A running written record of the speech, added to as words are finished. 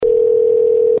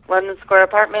London Square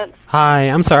Apartments. Hi,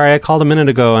 I'm sorry. I called a minute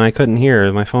ago and I couldn't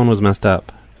hear. My phone was messed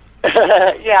up.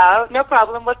 Yeah, no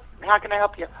problem. How can I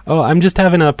help you? Oh, I'm just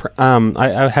having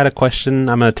I had a question.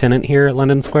 I'm a tenant here at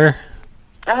London Square.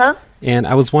 Uh-huh. And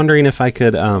I was wondering if I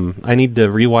could, I need to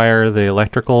rewire the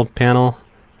electrical panel.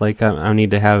 Like, I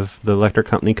need to have the electric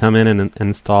company come in and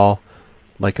install,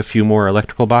 like, a few more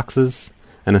electrical boxes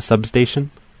and a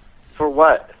substation. For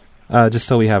what? Just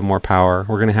so we have more power.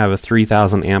 We're going to have a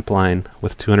 3,000 amp line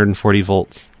with 240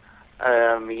 volts.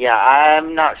 Yeah,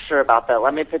 I'm not sure about that.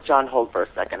 Let me put you on hold for a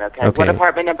second, okay? What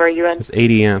apartment number are you in? It's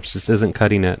 80 amps. Just isn't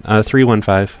cutting it.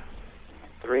 315.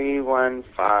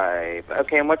 315.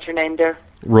 Okay, and what's your name, dear?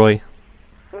 Roy.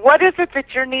 What is it that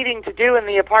you're needing to do in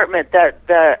the apartment that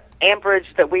the amperage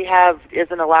that we have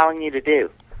isn't allowing you to do?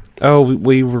 Oh,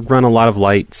 we run a lot of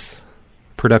lights,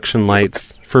 production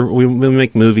lights. We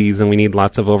make movies and we need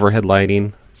lots of overhead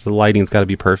lighting. So the lighting's got to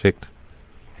be perfect.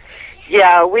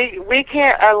 Yeah, we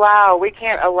can't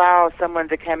allow someone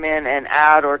to come in and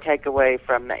add or take away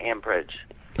from the amperage.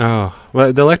 Oh,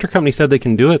 well, the electric company said they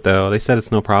can do it though. They said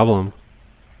it's no problem.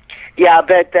 Yeah,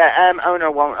 but the owner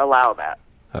won't allow that.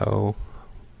 Oh.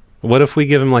 What if we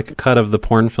give him like a cut of the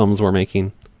porn films we're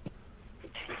making?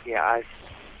 Yeah,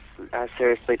 I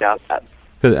seriously doubt that.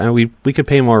 'Cause, we could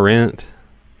pay more rent.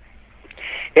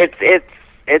 It's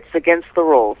against the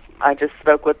rules. I just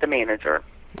spoke with the manager.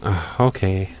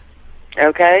 Okay.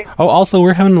 Okay. Oh, also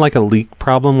we're having like a leak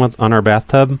problem on our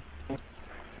bathtub.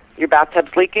 Your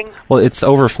bathtub's leaking? Well, it's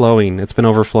overflowing. It's been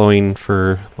overflowing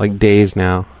for like days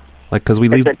now. Like because we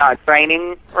leave. Is it not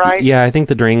draining right? Yeah, I think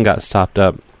the drain got stopped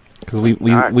up. Because we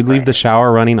leave the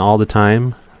shower running all the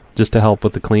time just to help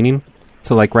with the cleaning.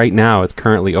 So, like, right now, it's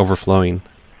currently overflowing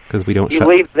because we don't You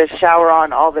leave the shower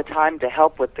on all the time to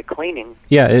help with the cleaning?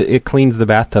 Yeah, it cleans the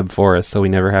bathtub for us, so we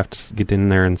never have to get in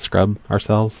there and scrub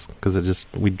ourselves because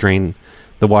we drain.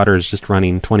 The water is just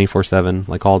running 24/7,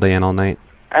 like all day and all night.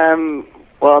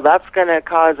 Well, that's going to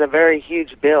cause a very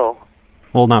huge bill.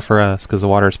 Well, not for us because the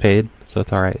water's paid, so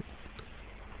it's all right.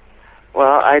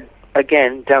 Well, I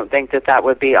don't think that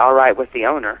would be all right with the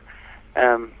owner.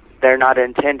 They're not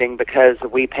intending because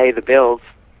we pay the bills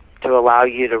to allow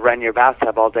you to run your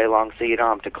bathtub all day long so you don't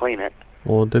have to clean it.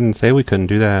 Well, it didn't say we couldn't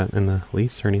do that in the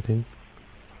lease or anything.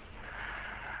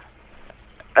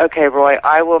 Okay, Roy,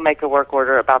 I will make a work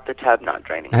order about the tub not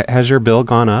draining. Has your bill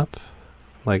gone up?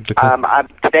 Like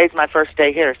today's my first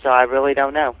day here, so I really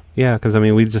don't know. Yeah, because,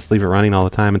 we just leave it running all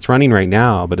the time. It's running right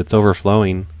now, but it's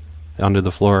overflowing onto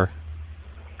the floor.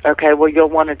 Okay, well, you'll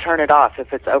want to turn it off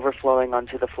if it's overflowing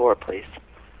onto the floor, please.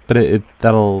 But it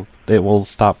will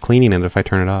stop cleaning it if I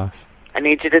turn it off. I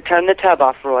need you to turn the tub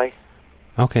off, Roy.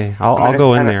 Okay, I'll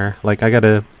go in there. Like, I got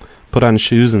to put on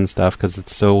shoes and stuff because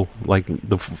it's so, like,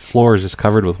 the floor is just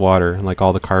covered with water, and, like,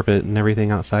 all the carpet and everything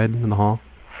outside in the hall.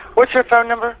 What's your phone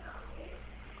number?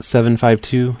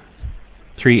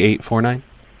 752-3849.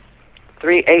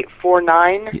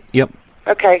 3849? Yep.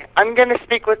 Okay, I'm going to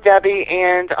speak with Debbie,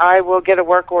 and I will get a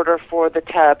work order for the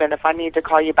tub, and if I need to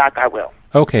call you back, I will.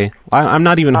 Okay. I'm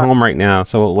not even home right now,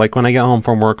 so, like, when I get home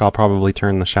from work, I'll probably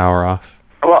turn the shower off.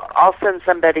 Well, I'll send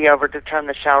somebody over to turn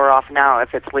the shower off now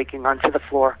if it's leaking onto the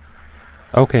floor.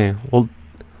 Okay. Well,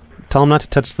 tell him not to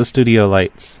touch the studio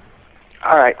lights.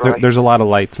 All right, Roy. There's a lot of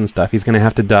lights and stuff. He's going to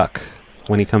have to duck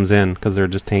when he comes in because they're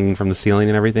just hanging from the ceiling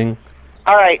and everything.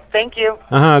 All right, thank you.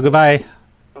 Goodbye.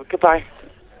 Goodbye.